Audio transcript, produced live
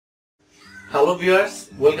Hello viewers,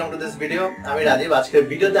 welcome to this video. আমি রাজীব। আজকের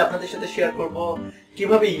ভিডিওতে আপনাদের সাথে শেয়ার করব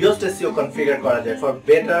কিভাবে Yoast SEO কনফিগার করা যায় for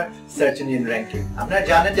better search engine ranking. আপনারা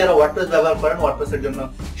জানেন যারা ওয়ার্ডপ্রেস ব্যবহার করেন, ওয়ার্ডপ্রেসের জন্য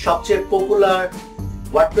সবচেয়ে পপুলার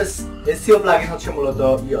ওয়ার্ডপ্রেস SEO প্লাগইন হচ্ছে মূলত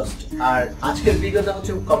Yoast। আর আজকের ভিডিওটা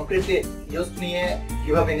হচ্ছে কমপ্লিটলি Yoast নিয়ে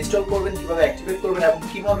কিভাবে ইনস্টল করবেন, কিভাবে অ্যাক্টিভেট করবেন এবং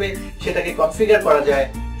কিভাবে সেটাকে কনফিগার করা যায়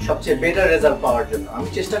সবচেয়ে বেটার রেজাল্ট পাওয়ার জন্য। আমি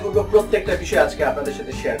চেষ্টা করব প্রত্যেকটা বিষয় আজকে আপনাদের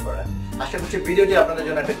সাথে শেয়ার করার। আশা করছি ভিডিওটি আপনাদের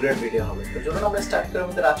জন্য একটা গ্রেট ভিডিও হবে। তো চলুন আমরা স্টার্ট করি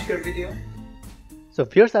আমাদের আজকের ভিডিও। সো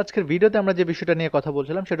ভিউয়ার্স, আজকের ভিডিওতে আমরা যে বিষয়টা নিয়ে কথা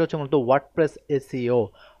বলছিলাম সেটা হচ্ছে মূলত ওয়ার্ডপ্রেস এসইও।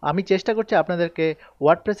 আমি চেষ্টা করছি আপনাদেরকে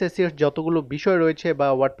ওয়ার্ডপ্রেস এসইওর যতগুলো বিষয় রয়েছে বা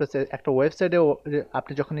ওয়ার্ডপ্রেস একটা ওয়েবসাইটে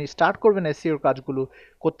আপনি যখন স্টার্ট করবেন এসইওর কাজগুলো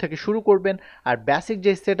কোত্থেকে শুরু করবেন আর বেসিক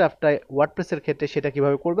যে সেটআপটা ওয়ার্ডপ্রেসের ক্ষেত্রে সেটা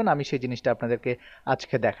কিভাবে করবেন আমি সেই জিনিসটা আপনাদেরকে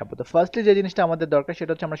আজকে দেখাবো। তো ফার্স্টলি যে জিনিসটা আমাদের দরকার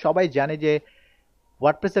সেটা হচ্ছে আমরা সবাই জানি যে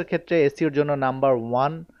ওয়ার্ডপ্রেসের ক্ষেত্রে এসইওর জন্য নাম্বার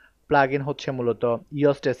 1 প্লাগইন হচ্ছে মূলত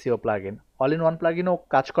Yoast SEO plugin. All in one প্লাগইনও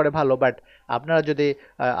কাজ করে ভালো, বাট আপনারা যদি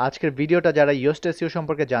আজকের ভিডিওটা যারা Yoast SEO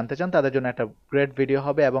সম্পর্কে জানতে চান তাদের জন্য একটা গ্রেট ভিডিও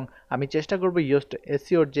হবে এবং আমি চেষ্টা করব Yoast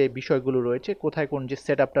SEOর যে বিষয়গুলো রয়েছে, কোথায় কোন যে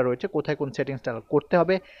সেটআপটা রয়েছে, কোথায় কোন সেটিংসটা করতে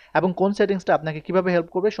হবে এবং কোন সেটিংসটা আপনাকে কিভাবে হেল্প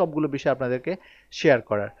করবে সবগুলো বিষয় আপনাদেরকে শেয়ার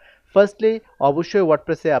করার। ফার্স্টলি অবশ্যই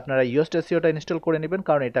ওয়ার্ডপ্রেসে আপনারা Yoast SEOটা ইনস্টল করে নেবেন,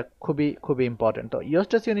 কারণ এটা খুবই ইম্পর্টেন্ট। তো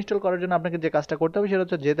Yoast SEO ইনস্টল করার জন্য আপনাকে যে কাজটা করতে হবে সেটা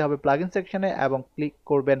হচ্ছে যেতে হবে প্লাগইন সেকশনে এবং ক্লিক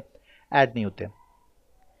করবেন অ্যাড নিউতে।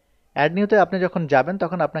 অ্যাড নিউতে আপনি যখন যাবেন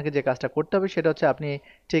তখন আপনাকে যে কাজটা করতে হবে সেটা হচ্ছে আপনি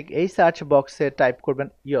ঠিক এই সার্চ বক্সে টাইপ করবেন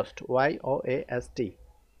Yoast YOAST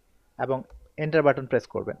এবং এন্টার বাটন প্রেস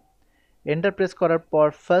করবেন। এন্টার প্রেস করার পর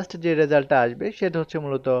ফার্স্ট যে রেজাল্টটা আসবে সেটা হচ্ছে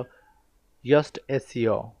মূলত Yoast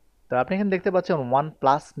SEO। তো আপনি এখানে দেখতে পাচ্ছেন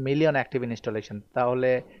 1+ মিলিয়ন অ্যাক্টিভ ইনস্টলেশন, তাহলে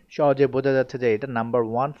সহজে বোঝা যাচ্ছে যে এটা নাম্বার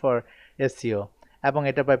 1 ফর SEO এবং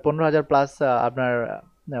এটা প্রায় 15,000 প্লাস আপনার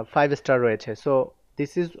 5 স্টার রয়েছে। So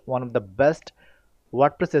this is one of the best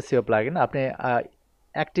WordPress SEO plugin. আপনি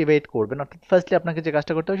অ্যাক্টিভেট করবেন, অর্থাৎ ফার্স্টলি আপনাকে যে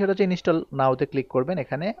কাজটা করতে হবে সেটা হচ্ছে ইনস্টল নাওতে ক্লিক করবেন।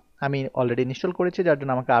 এখানে আমি অলরেডি ইনস্টল করেছি যার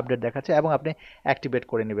জন্য আমাকে আপডেট দেখাচ্ছে এবং আপনি অ্যাক্টিভেট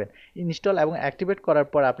করে নেবেন। ইনস্টল এবং অ্যাক্টিভেট করার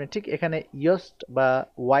পর আপনি ঠিক এখানে Yoast বা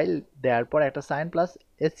ওয়াইল দেওয়ার পর একটা সাইন প্লাস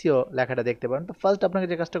SEO লেখাটা দেখতে পারেন। তো ফার্স্ট আপনাকে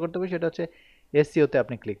যে কাজটা করতে হবে সেটা হচ্ছে SEOতে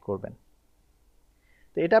আপনি ক্লিক করবেন।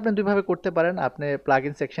 তো এটা আপনি দুইভাবে করতে পারেন, আপনি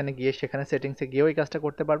প্লাগইন সেকশনে গিয়ে সেখানে সেটিংসে গিয়েও এই কাজটা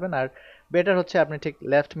করতে পারবেন, আর বেটার হচ্ছে আপনি ঠিক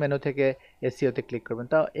লেফট মেনু থেকে এসইওতে ক্লিক করবেন।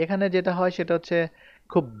 তো এখানে যেটা হয় সেটা হচ্ছে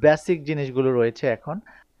খুব বেসিক জিনিসগুলো রয়েছে এখন।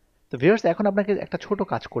 তো ভিউয়ার্স, এখন আপনাকে একটা ছোট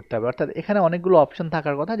কাজ করতে হবে, অর্থাৎ এখানে অনেকগুলো অপশন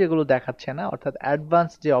থাকার কথা যেগুলো দেখাচ্ছে না, অর্থাৎ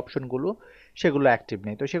অ্যাডভান্স যে অপশনগুলো সেগুলো অ্যাক্টিভ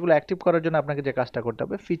নেই। তো সেগুলো অ্যাক্টিভ করার জন্য আপনাকে যে কাজটা করতে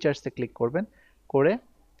হবে ফিচার্সে ক্লিক করবেন, করে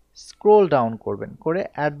স্ক্রোল ডাউন করবেন, করে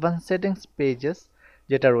অ্যাডভান্স সেটিংস পেজেস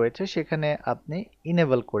যেটা রয়েছে সেখানে আপনি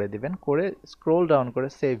ইনেবল করে দিবেন, করে স্ক্রোল ডাউন করে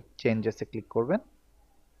সেভ চেঞ্জেসে ক্লিক করবেন।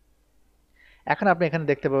 এখন আপনি এখানে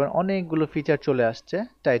দেখতে পাবেন অনেকগুলো ফিচার চলে আসছে,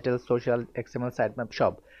 টাইটেল, সোশ্যাল, এক্সএমএল, সাইটম্যাপ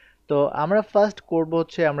সব। তো আমরা ফার্স্ট করব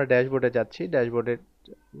হচ্ছে আমরা ড্যাশবোর্ডে যাচ্ছি, ড্যাশবোর্ডে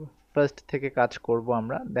ফার্স্ট থেকে কাজ করব,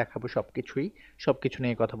 আমরা দেখাবো সবকিছু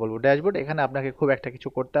নিয়ে কথা বলবো। ড্যাশবোর্ড, এখানে আপনাকে খুব একটা কিছু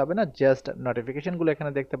করতে হবে না, জাস্ট নোটিফিকেশনগুলো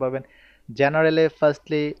এখানে দেখতে পাবেন। জেনারেলে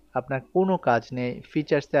ফার্স্টলি আপনার কোনো কাজ নেই,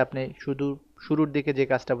 ফিচার্সে আপনি শুধু শুরুর দিকে যে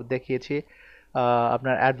কাজটা দেখিয়েছি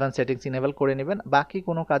আপনার অ্যাডভান্স সেটিংস ইনেবল করে নেবেন, বাকি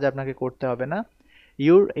কোনো কাজ আপনাকে করতে হবে না।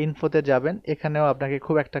 ইউর ইনফোতে যাবেন, এখানেও আপনাকে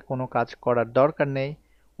খুব একটা কোনো কাজ করার দরকার নেই।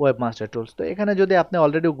 ওয়েবমাস্টার টুলস, তো এখানে যদি আপনি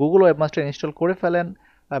অলরেডি গুগল ওয়েবমাস্টার ইনস্টল করে ফেলেন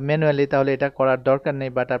ম্যানুয়ালি তাহলে এটা করার দরকার নেই,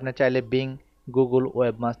 বাট আপনি চাইলে বিং, গুগল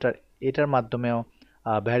ওয়েবমাস্টার এটার মাধ্যমেও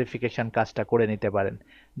ভেরিফিকেশন কাজটা করে নিতে পারেন।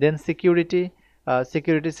 দেন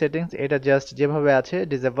সিকিউরিটি সেটিংস, এটা জাস্ট যেভাবে আছে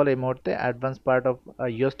ডিসেবল এই মুহূর্তে। Advance part of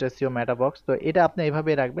Yoast SEO meta box, তো এটা আপনি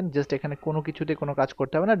এইভাবেই রাখবেন, জাস্ট এখানে কোনো কিছুতে কোনো কাজ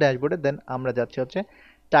করতে হবে না ড্যাশবোর্ডে। দেন আমরা যাচ্ছি হচ্ছে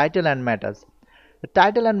title and matters.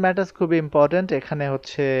 Title and matters খুবই ইম্পর্ট্যান্ট,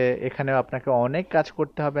 এখানেও আপনাকে অনেক কাজ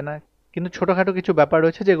করতে হবে না, কিন্তু ছোটোখাটো কিছু ব্যাপার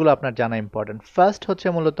রয়েছে যেগুলো আপনার জানা ইম্পর্ট্যান্ট। ফার্স্ট হচ্ছে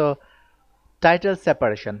মূলত টাইটেল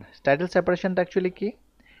সেপারেশন। টাইটেল সেপারেশনটা অ্যাকচুয়ালি কি?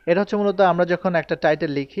 এটা হচ্ছে মূলত আমরা যখন একটা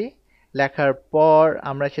টাইটেল লিখি, লেখার পর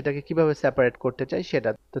আমরা সেটাকে কিভাবে সেপারেট করতে চাই সেটা।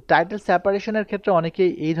 তো টাইটেল সেপারেশনের ক্ষেত্রে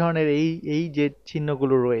অনেকেই এই ধরনের এই যে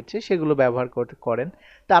চিহ্নগুলো রয়েছে সেগুলো ব্যবহার করেন।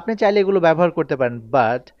 তো আপনি চাইলে এগুলো ব্যবহার করতে পারেন,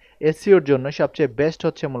 বাট এসইওর জন্য সবচেয়ে বেস্ট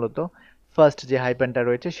হচ্ছে মূলত ফার্স্ট যে হাইপেনটা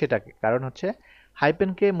রয়েছে সেটাকে, কারণ হচ্ছে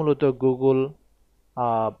হাইপেনকে মূলত গুগল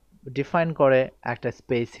ডিফাইন করে একটা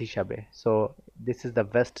স্পেস হিসাবে। So this is the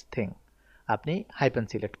best thing, আপনি হাইপেন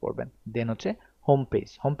সিলেক্ট করবেন। দেন হচ্ছে হোম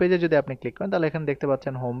পেজে যদি আপনি ক্লিক করেন তাহলে এখানে দেখতে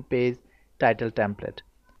পাচ্ছেন হোম পেজ টাইটেল টেমপ্লেট।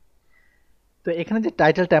 তো এখানে যে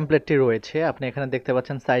টাইটেল টেমপ্লেটটি রয়েছে আপনি এখানে দেখতে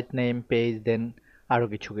পাচ্ছেন সাইট নেম, পেজ, দেন আরও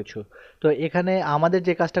কিছু। তো এখানে আমাদের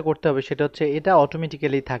যে কাজটা করতে হবে সেটা হচ্ছে এটা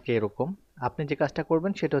অটোমেটিক্যালি থাকে এরকম, আপনি যে কাজটা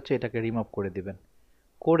করবেন সেটা হচ্ছে এটাকে রিমুভ করে দিবেন,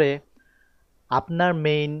 করে আপনার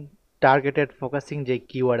মেইন টার্গেটেড ফোকাসিং যে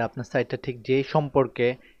কিওয়ার্ড আপনার সাইটটা ঠিক যেই সম্পর্কে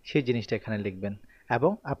সেই জিনিসটা এখানে লিখবেন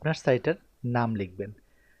এবং আপনার সাইটের নাম লিখবেন।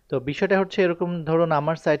 তো বিষয়টা হচ্ছে এরকম, ধরুন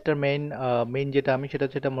আমার সাইটটার মেইন যেটা আমি সেটা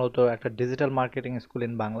হচ্ছে এটা মূলত একটা digital marketing school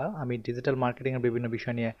in Bangla. আমি ডিজিটাল মার্কেটিং এর বিভিন্ন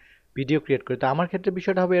বিষয় নিয়ে ভিডিও ক্রিয়েট করি। তো আমার ক্ষেত্রে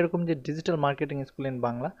বিষয়টা হবে এরকম যে digital marketing school in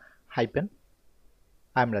Bangla hyphen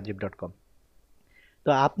imrajib.com।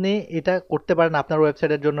 তো আপনি এটা করতে পারেন আপনার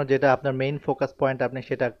ওয়েবসাইটের জন্য, যেটা আপনার মেইন ফোকাস পয়েন্ট, আপনি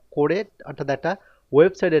সেটা করে অর্থাৎ একটা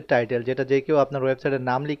ওয়েবসাইটের টাইটেল যেটা যে কেউ আপনার ওয়েবসাইটের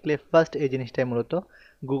নাম লিখলে ফার্স্ট এই জিনিসটাই মূলত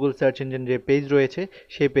গুগল সার্চ ইঞ্জিন যে পেজ রয়েছে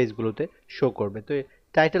সেই পেজগুলোতে শো করবে। তো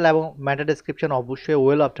টাইটেল এবং ম্যাটা ডেসক্রিপশন অবশ্যই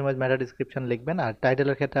ওয়েল অপটিমাইজ ম্যাটা ডেসক্রিপশন লিখবেন। আর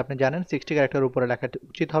টাইটেলের ক্ষেত্রে আপনি জানেন 60 ক্যারেক্টার উপরে লেখা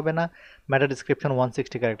উচিত হবে না, ম্যাটা ডেসক্রিপশন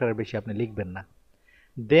 160 ক্যারেক্টারের বেশি আপনি লিখবেন না।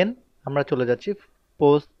 দেন আমরা চলে যাচ্ছি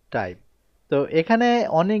পোস্ট টাইপ। তো এখানে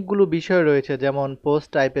অনেকগুলো বিষয় রয়েছে, যেমন পোস্ট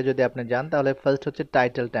টাইপে যদি আপনি যান তাহলে ফার্স্ট হচ্ছে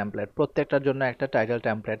টাইটেল টেমপ্লেট। প্রত্যেকটার জন্য একটা টাইটেল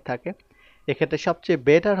টেমপ্লেট থাকে। এক্ষেত্রে সবচেয়ে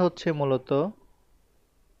বেটার হচ্ছে মূলত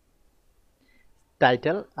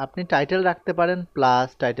টাইটেল। আপনি টাইটেল রাখতে পারেন, প্লাস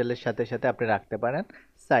টাইটেলের সাথে সাথে আপনি রাখতে পারেন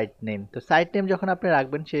সাইট নেম। তো সাইট নেম যখন আপনি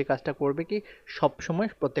রাখবেন সেই কাজটা করবে কি, সব সময়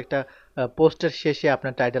প্রত্যেকটা পোস্টের শেষে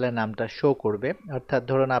আপনার টাইটেলের নামটা শো করবে। অর্থাৎ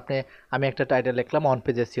ধরুন আমি একটা টাইটেল লিখলাম অন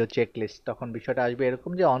পেজ এসইও চেকলিস্ট, তখন বিষয়টা আসবে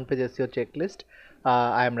এরকম যে on page SEO checklist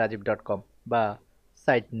imrajib.com, বা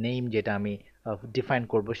সাইট নেম যেটা আমি ডিফাইন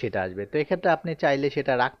করব সেটা আসবে। তো এক্ষেত্রে আপনি চাইলে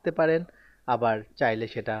সেটা রাখতে পারেন, আবার চাইলে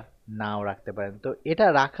সেটা নাও রাখতে পারেন। তো এটা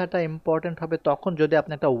রাখাটা ইম্পর্টেন্ট হবে তখন যদি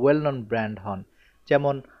আপনি একটা ওয়েল নন ব্র্যান্ড হন।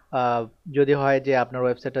 যেমন আহ, যদি হয় যে আপনার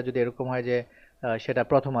ওয়েবসাইটটা যদি এরকম হয় যে সেটা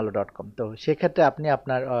প্রথম আলো .com, তো সেক্ষেত্রে আপনি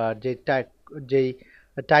আপনার যেই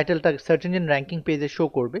টাইটেলটা সার্চ ইঞ্জিন র্যাঙ্কিং পেজে শো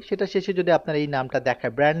করবে সেটা শেষে যদি আপনার এই নামটা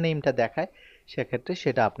দেখায়, ব্র্যান্ড নেমটা দেখায়, সেক্ষেত্রে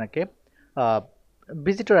সেটা আপনাকে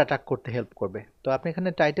ভিজিটর অ্যাট্রাক্ট করতে হেল্প করবে। তো আপনি এখানে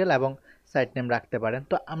টাইটেল এবং সাইট নেম রাখতে পারেন।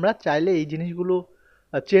 তো আমরা চাইলে এই জিনিসগুলো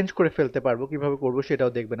চেঞ্জ করে ফেলতে পারবো, কিভাবে করব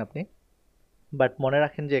সেটাও দেখবেন আপনি। বাট মনে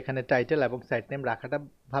রাখেন যে এখানে টাইটেল এবং সাইট নেম রাখাটা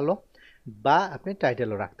ভালো, বা আপনি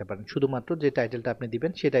টাইটেলও রাখতে পারেন। শুধুমাত্র যে টাইটেলটা আপনি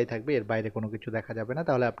দিবেন সেটাই থাকবে, এর বাইরে কোনো কিছু দেখা যাবে না।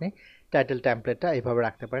 তাহলে আপনি টাইটেল টেমপ্লেটটা এইভাবে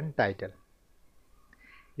রাখতে পারেন টাইটেল।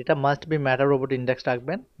 এটা must be matter robot index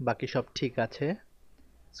রাখবেন, বাকি সব ঠিক আছে।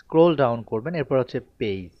 স্ক্রোল ডাউন করবেন, এরপর হচ্ছে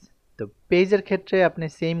পেজ। তো পেজের ক্ষেত্রে আপনি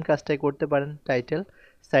সেম কাজটাই করতে পারেন, টাইটেল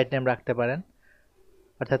সাইট নেম রাখতে পারেন।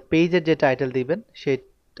 অর্থাৎ পেজের যে টাইটেল দিবেন সেই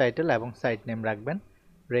টাইটেল এবং সাইট নেম রাখবেন,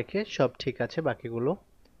 রেখে সব ঠিক আছে বাকিগুলো।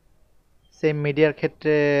 সেম মিডিয়ার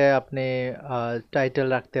ক্ষেত্রে আপনি টাইটেল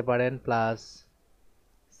রাখতে পারেন প্লাস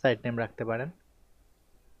সাইট নেম রাখতে পারেন।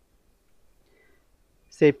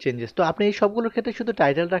 সেভ চেঞ্জেস, তো আপনি এই সবগুলোর ক্ষেত্রে শুধু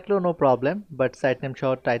টাইটেল রাখলেও no problem, but site name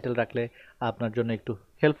সহ টাইটেল রাখলে আপনার জন্য একটু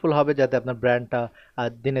হেল্পফুল হবে, যাতে আপনার ব্র্যান্ডটা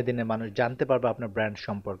দিনে দিনে মানুষ জানতে পারবে আপনার ব্র্যান্ড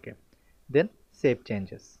সম্পর্কে। দেন সেভ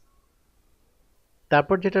চেঞ্জেস।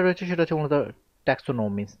 তারপর যেটা রয়েছে সেটা হচ্ছে মূলত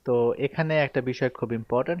ট্যাক্সোনমিস। তো এখানে একটা বিষয় খুব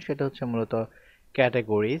ইম্পর্ট্যান্ট, সেটা হচ্ছে মূলত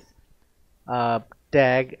ক্যাটাগরিজ,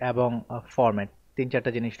 ট্যাগ এবং ফরম্যাট, তিন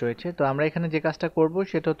চারটা জিনিস রয়েছে। তো আমরা এখানে যে কাজটা করব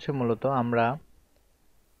সেটা হচ্ছে মূলত আমরা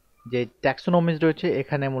যে ট্যাক্সোনমিস রয়েছে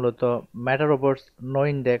এখানে মূলত matter ওভার্স no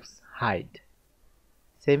index hide,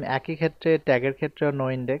 same একই ক্ষেত্রে ট্যাগের ক্ষেত্রে নো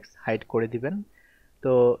ইন্ডেক্স হাইড করে দিবেন।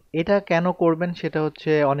 তো এটা কেন করবেন সেটা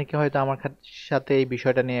হচ্ছে, অনেকে হয়তো আমার সাথে এই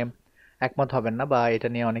বিষয়টা নিয়ে একমত হবেন না, বা এটা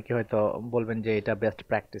নিয়ে অনেকে হয়তো বলবেন যে এটা বেস্ট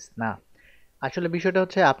প্র্যাকটিস না। আসলে বিষয়টা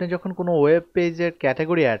হচ্ছে আপনি যখন কোনো ওয়েব পেজের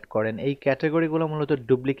ক্যাটাগরি অ্যাড করেন, এই ক্যাটাগরিগুলো মূলত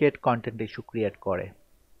ডুপ্লিকেট কন্টেন্ট ইস্যু ক্রিয়েট করে।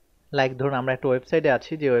 লাইক ধরুন আমরা একটা ওয়েবসাইটে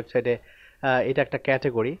আছি, যে ওয়েবসাইটে এটা একটা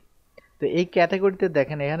ক্যাটাগরি। তো এই ক্যাটাগরিতে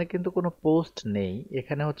দেখেন এখানে কিন্তু কোনো পোস্ট নেই,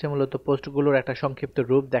 এখানে হচ্ছে মূলত পোস্টগুলোর একটা সংক্ষিপ্ত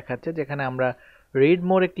রূপ দেখাচ্ছে, যেখানে আমরা রিড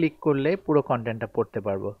মোরে ক্লিক করলে পুরো কন্টেন্টটা পড়তে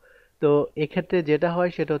পারবো। তো এক্ষেত্রে যেটা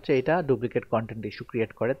হয় সেটা হচ্ছে এটা ডুপ্লিকেট কন্টেন্ট ইস্যু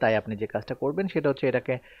ক্রিয়েট করে। তাই আপনি যে কাজটা করবেন সেটা হচ্ছে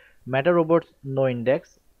এটাকে matter robots no index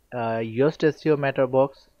Yoast SEO matter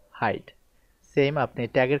box hide. Same আপনি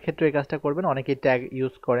ট্যাগের ক্ষেত্রে এই কাজটা করবেন, অনেকেই ট্যাগ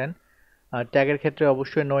ইউজ করেন। ট্যাগের ক্ষেত্রে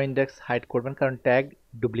অবশ্যই নো ইন্ডেক্স হাইড করবেন, কারণ tag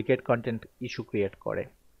duplicate content issue create করে।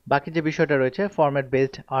 বাকি যে বিষয়টা রয়েছে ফরম্যাট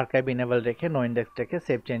বেসড আর্কাইভ ইনেবল রেখে নো ইন্ডেক্স রেখে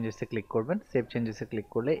সেভ চেঞ্জেসে ক্লিক করবেন। সেভ চেঞ্জেসে ক্লিক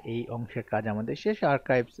করলে এই অংশের কাজ আমাদের শেষ।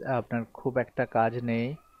 আর্কাইভস আপনার খুব একটা কাজ নেই,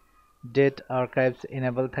 ডেট আর্কাইভস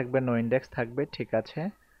ইনেবল থাকবে, নো ইন্ডেক্স থাকবে, ঠিক আছে।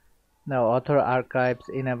 না, author archives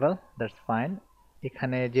enable, that's fine.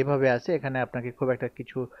 এখানে যেভাবে আছে এখানে আপনাকে খুব একটা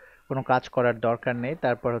কোনো কাজ করার দরকার নেই।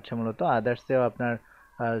 তারপর হচ্ছে মূলত আদার্সেও আপনার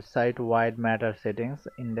site wide matter settings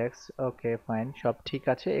index, okay fine, সব ঠিক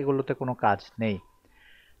আছে, এগুলোতে কোনো কাজ নেই।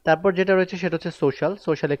 তারপর যেটা রয়েছে সেটা হচ্ছে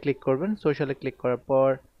সোশ্যালে ক্লিক করবেন। সোশ্যালে ক্লিক করার পর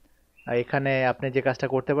এখানে আপনি যে কাজটা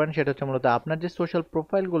করতে পারেন সেটা হচ্ছে মূলত আপনার যে সোশ্যাল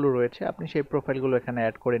প্রোফাইলগুলো রয়েছে আপনি সেই প্রোফাইলগুলো এখানে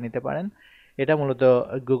অ্যাড করে নিতে পারেন। এটা মূলত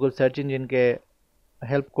গুগল সার্চ ইঞ্জিনকে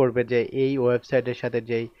হেল্প করবে যে এই ওয়েবসাইটের সাথে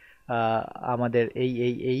যেই আমাদের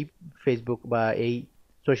এই ফেসবুক বা এই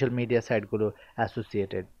সোশ্যাল মিডিয়া সাইটগুলো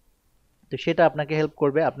অ্যাসোসিয়েটেড। তো সেটা আপনাকে হেল্প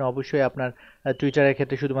করবে। আপনি অবশ্যই আপনার টুইটারের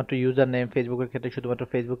ক্ষেত্রে শুধুমাত্র ইউজার নেম, ফেসবুকের ক্ষেত্রে শুধুমাত্র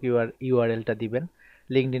ফেসবুক ইউআরএলটা দিবেন,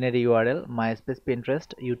 লিঙ্কডইনের ইউআরএল, মাইস্পেস, পিন্টারেস্ট,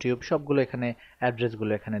 ইউটিউব সবগুলো এখানে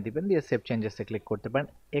অ্যাড্রেসগুলো এখানে দিবেন, দিয়ে সেভ চেঞ্জেসে ক্লিক করতে পারেন।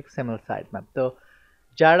 এক্সএমএল সাইট ম্যাপ, তো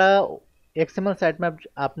যারা এক্সএমএল সাইট ম্যাপ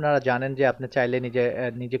আপনারা জানেন যে আপনি চাইলে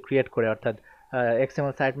নিজে ক্রিয়েট করে, অর্থাৎ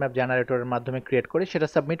এক্সএমএল সাইট ম্যাপ জেনারেটরের মাধ্যমে ক্রিয়েট করে সেটা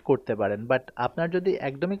সাবমিট করতে পারেন। বাট আপনার যদি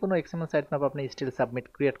একদমই কোনো এক্সএমএল সাইট ম্যাপ আপনি স্টিল সাবমিট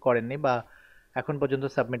ক্রিয়েট করেননি বা এখন পর্যন্ত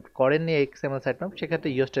সাবমিট করেননি এক্সএমএল সাইট ম্যাপ, সেক্ষেত্রে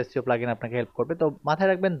ইয়োস্ট এসইও প্লাগইন আপনাকে হেল্প করবে। তো মাথায়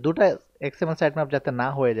রাখবেন দুটো এক্সএমএল সাইট ম্যাপ যাতে না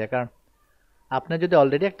হয়ে যায়, কারণ আপনি যদি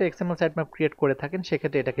অলরেডি একটা এক্সএমএল সাইট ম্যাপ ক্রিয়েট করে থাকেন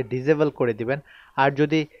সেক্ষেত্রে এটাকে ডিসেবল করে দিবেন, আর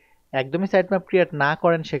যদি একদমই সাইট ম্যাপ ক্রিয়েট না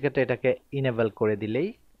করেন সেক্ষেত্রে এটাকে ইনেবল করে দিলেই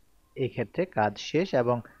এই ক্ষেত্রে কাজ শেষ,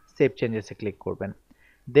 এবং সেভ চেঞ্জেসে ক্লিক করবেন।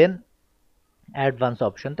 দেন অ্যাডভান্স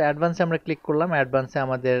অপশন, তো অ্যাডভান্সে আমরা ক্লিক করলাম। অ্যাডভান্সে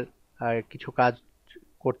আমাদের কিছু কাজ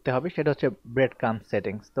করতে হবে, সেটা হচ্ছে ব্রেড কাম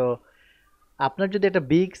সেটিংস। তো আপনার যদি একটা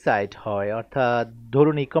বিগ সাইট হয়, অর্থাৎ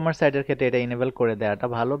ধরুন ই কমার্স সাইটের ক্ষেত্রে এটা ইনেবল করে দেওয়াটা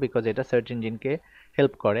ভালো, বিকজ এটা সার্চ ইঞ্জিনকে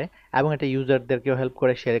হেল্প করে এবং এটা ইউজারদেরকেও হেল্প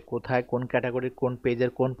করে সে কোথায় কোন ক্যাটাগরির কোন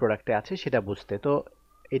পেজের কোন প্রোডাক্টে আছে সেটা বুঝতে। তো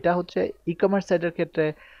এটা হচ্ছে ই কমার্স সাইটের ক্ষেত্রে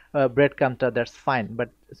ব্রেড কামটা that's fine, but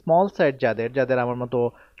small site যাদের আমার মতো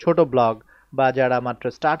ছোট ব্লগ বা যারা মাত্র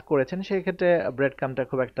স্টার্ট করেছেন সেই ক্ষেত্রে ব্রেড কামটা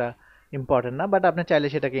খুব একটা ইম্পর্টেন্ট না, বাট আপনি চাইলে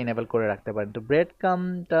সেটাকে ইনেবল করে রাখতে পারেন। তো ব্রেড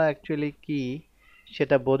কামটা অ্যাকচুয়ালি কি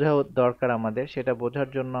সেটা বোঝা দরকার আমাদের। সেটা বোঝার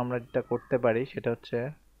জন্য আমরা যেটা করতে পারি সেটা হচ্ছে,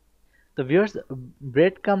 তো ভিউয়ার্স,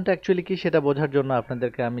 ব্রেড কামটা অ্যাকচুয়ালি কি সেটা বোঝার জন্য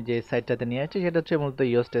আপনাদেরকে আমি যে সাইটটাতে নিয়ে আসছি সেটা হচ্ছে মূলত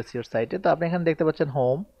ইয়োস্ট এসইওর সাইটে। তো আপনি এখানে দেখতে পাচ্ছেন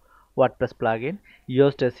home, WordPress plugin,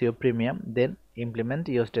 Yoast SEO premium, দেন implement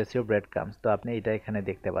Yoast SEO bread comes. তো আপনি এটা এখানে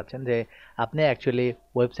দেখতে পাচ্ছেন যে আপনি অ্যাকচুয়ালি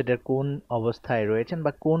ওয়েবসাইটের কোন অবস্থায় রয়েছেন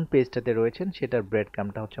বা কোন পেজটাতে রয়েছেন সেটার ব্রেড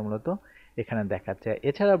কামটা হচ্ছে মূলত এখানে দেখাচ্ছে।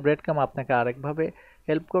 এছাড়া ব্রেড কাম আপনাকে আরেকভাবে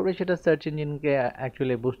হেল্প করবে, সেটা সার্চ ইঞ্জিনকে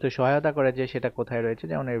অ্যাকচুয়ালি বুঝতে সহায়তা করে যে সেটা কোথায় রয়েছে।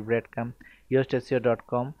 যেমন এই ব্রেড কাম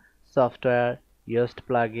yoastSEO.com software Yoast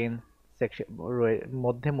plugin section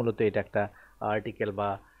মধ্যে মূলত এটা একটা আর্টিকেল বা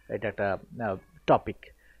এটা একটা টপিক।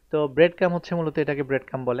 তো ব্রেড কাম হচ্ছে মূলত এটাকে ব্রেড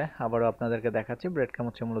কাম বলে। আবারও আপনাদেরকে দেখাচ্ছি, ব্রেড কাম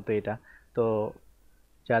হচ্ছে মূলত এটা। তো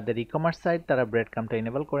যাদের ই কমার্স সাইট তারা ব্রেড কামটা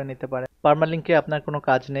ইনেবল করে নিতে পারে। পার্মালিঙ্কে আপনার কোনো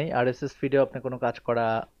কাজ নেই, আরএসএস ফিডেও আপনার কোনো কাজ করা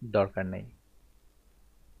দরকার নেই।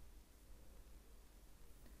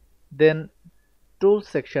 দেন টুলস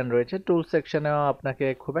সেকশন রয়েছে, টুলস সেকশনেও আপনাকে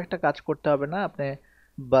খুব একটা কাজ করতে হবে না। আপনি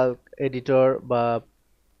বাল্ক এডিটর বা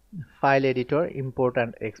file editor, import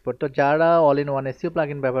and export, তো যারা all in one SEO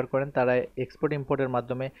plugin ব্যবহার করেন তারা এক্সপোর্ট ইম্পোর্টের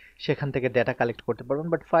মাধ্যমে সেখান থেকে ডেটা কালেক্ট করতে পারবেন।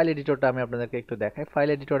 বাট ফাইল এডিটরটা আমি আপনাদেরকে একটু দেখাই। ফাইল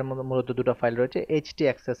এডিটরের মধ্যে মূলত দুটো ফাইল রয়েছে, এইচটি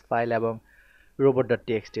অ্যাক্সেস ফাইল এবং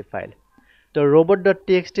robot.txt ফাইল। তো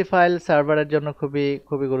robot.txt ফাইল সার্ভারের জন্য খুবই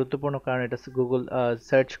খুবই গুরুত্বপূর্ণ, কারণ এটা গুগল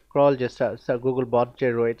সার্চ ক্রল যে গুগল বট যে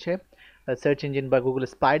রয়েছে, সার্চ ইঞ্জিন বা গুগল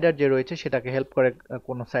স্পাইডার যে রয়েছে সেটাকে হেল্প করে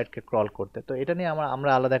কোনো সাইটকে ক্রল করতে। তো এটা নিয়ে আমরা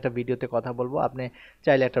আলাদা একটা ভিডিওতে কথা বলবো। আপনি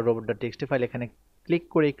চাইলে একটা robot.txt ফাইল এখানে ক্লিক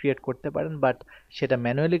করে ক্রিয়েট করতে পারেন, বাট সেটা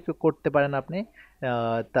ম্যানুয়ালি করতে পারেন আপনি,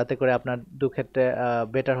 তাতে করে আপনার দুক্ষেত্রে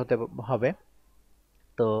বেটার হতে হবে।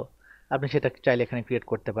 তো আপনি সেটা চাইলে এখানে ক্রিয়েট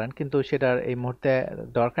করতে পারেন, কিন্তু সেটার এই মুহূর্তে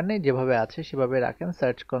দরকার নেই, যেভাবে আছে সেভাবে রাখেন।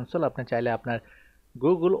 সার্চ কনসোল আপনি চাইলে আপনার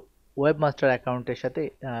গুগল ওয়েবমাস্টার অ্যাকাউন্টের সাথে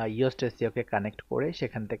ইয়োস্ট এসইওকে কানেক্ট করে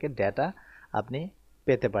সেখান থেকে ডেটা আপনি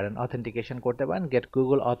পেতে পারেন, অথেন্টিকেশন করতে পারেন, গেট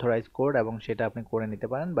গুগল অথরাইজ কোড, এবং সেটা আপনি করে নিতে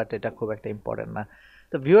পারেন, বাট এটা খুব একটা ইম্পর্টেন্ট না।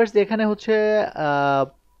 তো ভিউয়ার্স, এখানে হচ্ছে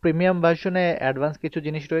প্রিমিয়াম ভার্সনে অ্যাডভান্স কিছু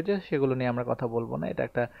জিনিস রয়েছে, সেগুলো নিয়ে আমরা কথা বলবো না। এটা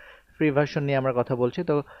একটা ফ্রি ভার্সন নিয়ে আমরা কথা বলছি।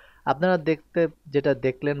 তো আপনারা যেটা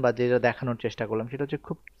দেখলেন বা যেটা দেখানোর চেষ্টা করলাম সেটা হচ্ছে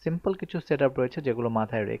খুব সিম্পল কিছু সেটআপ রয়েছে যেগুলো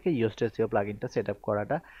মাথায় রেখে ইয়োস্ট এসইও প্লাগইনটা সেটআপ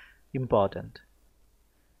করাটা ইম্পর্ট্যান্ট।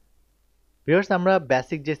 ভিউয়ার্স, আমরা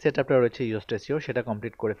বেসিক যে সেটআপটা রয়েছে ইয়োস্ট এসইও সেটা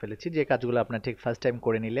কমপ্লিট করে ফেলেছি। যে কাজগুলো আপনার ঠিক ফার্স্ট টাইম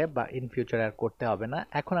করে নিলে বা ইন ফিউচারে আর করতে হবে না।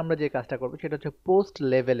 এখন আমরা যে কাজটা করব সেটা হচ্ছে পোস্ট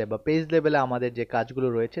লেভেলে বা পেজ লেভেলে আমাদের যে কাজগুলো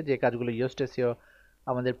রয়েছে, যে কাজগুলো ইয়োস্ট এসইও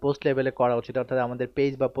আমাদের পোস্ট লেভেলে করা উচিত, অর্থাৎ আমাদের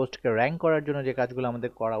পেজ বা পোস্টকে র্যাঙ্ক করার জন্য যে কাজগুলো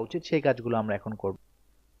আমাদের করা উচিত সেই কাজগুলো আমরা এখন করব।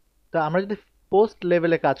 তো আমরা যদি পোস্ট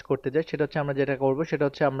লেভেলে কাজ করতে যাই সেটা হচ্ছে আমরা যেটা করব সেটা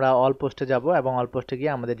হচ্ছে আমরা অল পোস্টে যাব এবং অল পোস্টে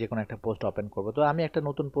গিয়ে আমাদের যে কোনো একটা পোস্ট ওপেন করব। তো আমি একটা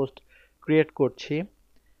নতুন পোস্ট ক্রিয়েট করছি,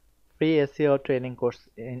 free SEO training course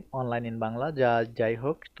online in Bangla, যাই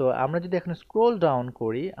হোক। তো আমরা যদি এখন স্ক্রোল ডাউন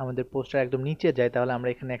করি আমাদের পোস্টার একদম নিচে যাই, তাহলে আমরা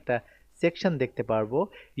এখানে একটা সেকশন দেখতে পারবো,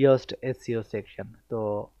 ইয়োস্ট এসইও সেকশন। তো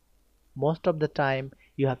most of the time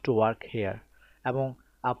you have to work hair, এবং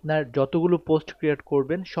আপনার যতগুলো পোস্ট ক্রিয়েট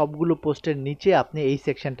করবেন সবগুলো পোস্টের নিচে আপনি এই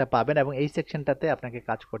সেকশনটা পাবেন, এবং এই সেকশনটাতে আপনাকে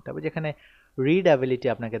কাজ করতে হবে, যেখানে রিডাবিলিটি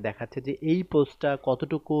আপনাকে দেখাচ্ছে যে এই পোস্টটা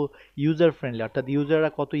কতটুকু ইউজার ফ্রেন্ডলি, অর্থাৎ ইউজাররা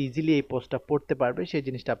কত ইজিলি এই পোস্টটা পড়তে পারবে সেই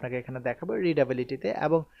জিনিসটা আপনাকে এখানে দেখাবে রিডাবিলিটিতে।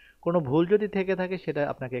 এবং কোনো ভুল যদি থেকে থাকে সেটা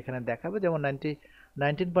আপনাকে এখানে দেখাবে, যেমন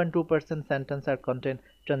 19.2% সেন্টেন্স আর কন্টেন্ট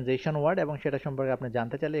ট্রানজিশন ওয়ার্ড, এবং সেটা সম্পর্কে আপনি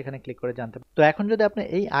জানতে চাইলে এখানে ক্লিক করে জানতে পারেন। তো এখন যদি আপনি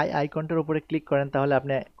এই আইকনটার উপরে ক্লিক করেন তাহলে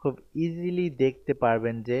আপনি খুব ইজিলি দেখতে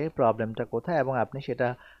পারবেন যে প্রবলেমটা কোথায়, এবং আপনি সেটা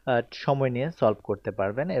সময় নিয়ে সলভ করতে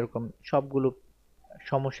পারবেন। এরকম সবগুলো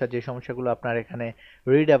যে সমস্যাগুলো আপনার এখানে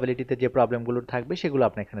রিডেবিলিটিতে যে প্রবলেমগুলো থাকবে সেগুলো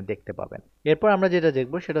আপনি এখানে দেখতে পাবেন। এরপর আমরা যেটা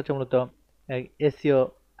দেখব সেটা হচ্ছে মূলত এসইও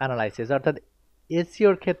অ্যানালাইসিস, অর্থাৎ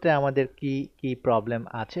এসইওর ক্ষেত্রে আমাদের কি প্রবলেম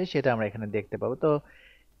আছে সেটা আমরা এখানে দেখতে পাবো। তো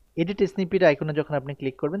এডিট স্নিপেট আইকনে যখন আপনি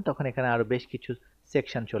ক্লিক করবেন তখন এখানে আরো বেশ কিছু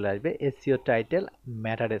সেকশন চলে আসবে। এসইও টাইটেল,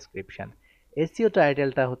 মেটা ডেসক্রিপশন। এসইও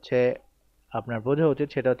টাইটেলটা হচ্ছে আপনার বোঝা উচিত,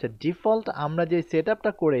 সেটা হচ্ছে ডিফল্ট আমরা যে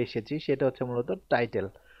সেটআপটা করে এসেছি সেটা হচ্ছে মূলত টাইটেল,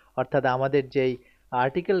 অর্থাৎ আমাদের যেই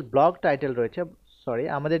আর্টিকেল ব্লগ টাইটেল রয়েছে,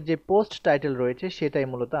 আমাদের যে পোস্ট টাইটেল রয়েছে সেটাই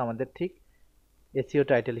মূলত আমাদের ঠিক এসইও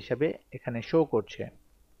টাইটেল হিসাবে এখানে শো করছে।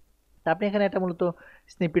 আপনি এখানে একটা মূলত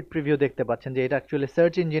স্নিপেট প্রিভিউ দেখতে পাচ্ছেন যে এটা অ্যাকচুয়ালি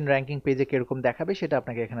সার্চ ইঞ্জিন র্যাঙ্কিং পেজে কিরকম দেখাবে সেটা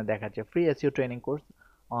আপনাকে এখানে দেখাচ্ছে। Free SEO training course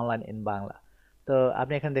online in Bangla. তো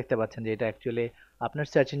আপনি এখানে দেখতে পাচ্ছেন যে এটা অ্যাকচুয়ালি আপনার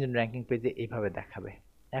সার্চ ইঞ্জিন র্যাঙ্কিং পেজে এইভাবে দেখাবে।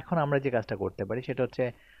 এখন আমরা যে কাজটা করতে পারি সেটা হচ্ছে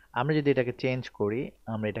আমরা যদি এটাকে চেঞ্জ করি,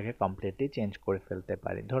 আমরা এটাকে কমপ্লিটলি চেঞ্জ করে ফেলতে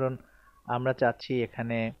পারি। ধরুন আমরা চাচ্ছি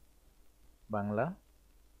এখানে বাংলা,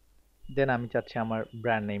 দেন আমি চাচ্ছি আমার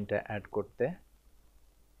ব্র্যান্ড নেমটা অ্যাড করতে,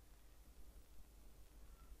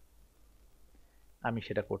 আমি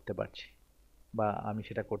সেটা করতে পারছি বা আমি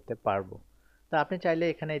সেটা করতে পারবো। তো আপনি চাইলে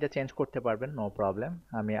এখানে এটা চেঞ্জ করতে পারবেন, নো প্রবলেম।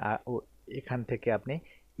 আমি এখান থেকে আপনি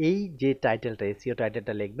এই যে টাইটেলটা এসইও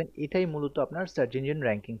টাইটেলটা লিখবেন এটাই মূলত আপনার সার্চ ইঞ্জিন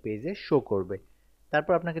র্যাঙ্কিং পেজে শো করবে।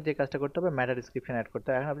 তারপর আপনাকে যে কাজটা করতে হবে মেটা ডেসক্রিপশন অ্যাড করতে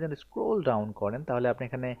হবে। এখন আপনি যদি স্ক্রোল ডাউন করেন তাহলে আপনি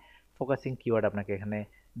এখানে ফোকাসিং কিওয়ার্ড আপনাকে এখানে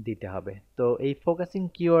দিতে হবে। তো এই ফোকাসিং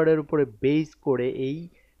কিওয়ার্ডের উপরে বেস করে এই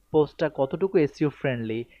পোস্টটা কতটুকু এসইও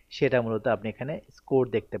ফ্রেন্ডলি সেটা মূলত আপনি এখানে স্কোর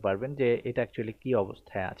দেখতে পারবেন যে এটা অ্যাকচুয়ালি কি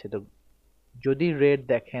অবস্থায় আছে। তো যদি রেড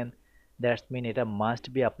দেখেন দ্যাটস মিন এটা মাস্ট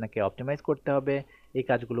বি আপনাকে অপটিমাইজ করতে হবে, এই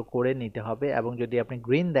কাজগুলো করে নিতে হবে, এবং যদি আপনি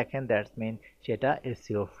গ্রিন দেখেন দ্যাটস মিন সেটা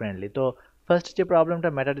এসইও ফ্রেন্ডলি। তো ফার্স্ট যে প্রবলেমটা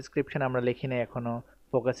মেটা ডিসক্রিপশন আমরা লিখি নাই এখনো,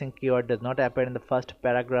 focusing keyword does not appear in the first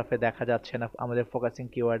প্যারাগ্রাফে দেখা যাচ্ছে না আমাদের ফোকাসিং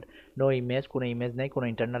কিওয়ার্ড, নো ইমেজ, কোনো ইমেজ নেই, কোনো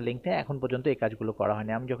ইন্টারনাল লিঙ্ক নেই, এখন পর্যন্ত এই কাজগুলো করা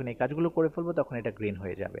হয়নি। আমি যখন এই কাজগুলো করে ফেলবো তখন এটা গ্রিন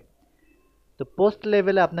হয়ে যাবে। তো পোস্ট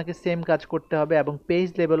লেভেলে আপনাকে সেম কাজ করতে হবে এবং পেজ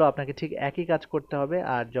লেভেলও আপনাকে ঠিক একই কাজ করতে হবে।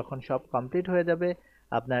 আর যখন সব কমপ্লিট হয়ে যাবে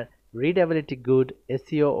আপনার রিডেবিলিটি গুড,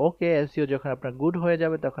 এসইও ওকে, এসইও যখন আপনার গুড হয়ে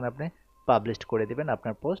যাবে তখন আপনি পাবলিশ করে দিবেন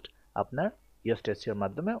আপনার পোস্ট আপনার ইয়োস্ট এসইওর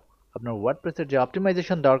মাধ্যমে, আপনার ওয়ার্ডপ্রেসের যে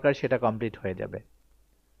অপটিমাইজেশন দরকার সেটা কমপ্লিট হয়ে যাবে।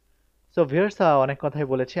 সো ভিউয়ার্স, অনেক কথাই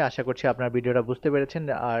বলেছি, আশা করছি আপনার ভিডিওটা বুঝতে পেরেছেন।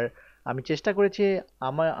 আর আমি চেষ্টা করেছি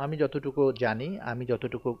আমি যতটুকু জানি, আমি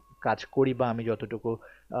যতটুকু কাজ করি বা আমি যতটুকু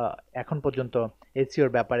এখন পর্যন্ত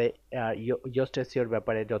এসইওর ব্যাপারে ইয়োস্ট এসইওর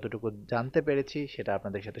ব্যাপারে যতটুকু জানতে পেরেছি সেটা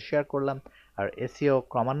আপনাদের সাথে শেয়ার করলাম। আর এসইও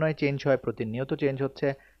ক্রমান্বয়ে চেঞ্জ হয়, প্রতিনিয়ত চেঞ্জ হচ্ছে।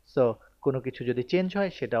 সো কোনো কিছু যদি চেঞ্জ হয়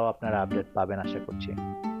সেটাও আপনারা আপডেট পাবেন আশা করছি।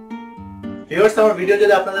 ভিউয়ার্স, আমার ভিডিও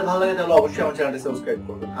যদি আপনাদের ভালো লাগে তাহলে অবশ্যই আমার চ্যানেলটি সাবস্ক্রাইব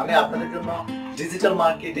করবেন। আমি আপনাদের জন্য ডিজিটাল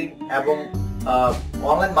মার্কেটিং এবং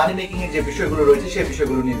অনলাইন মানি মেকিং এর যে বিষয়গুলো রয়েছে সেই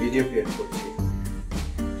বিষয়গুলো নিয়ে ভিডিও ক্রিয়েট করছি।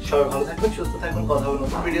 সবাই ভালো থাকবেন, সুস্থ থাকবেন, কথা হবে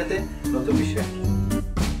নতুন ভিডিওতে নতুন বিষয়ে।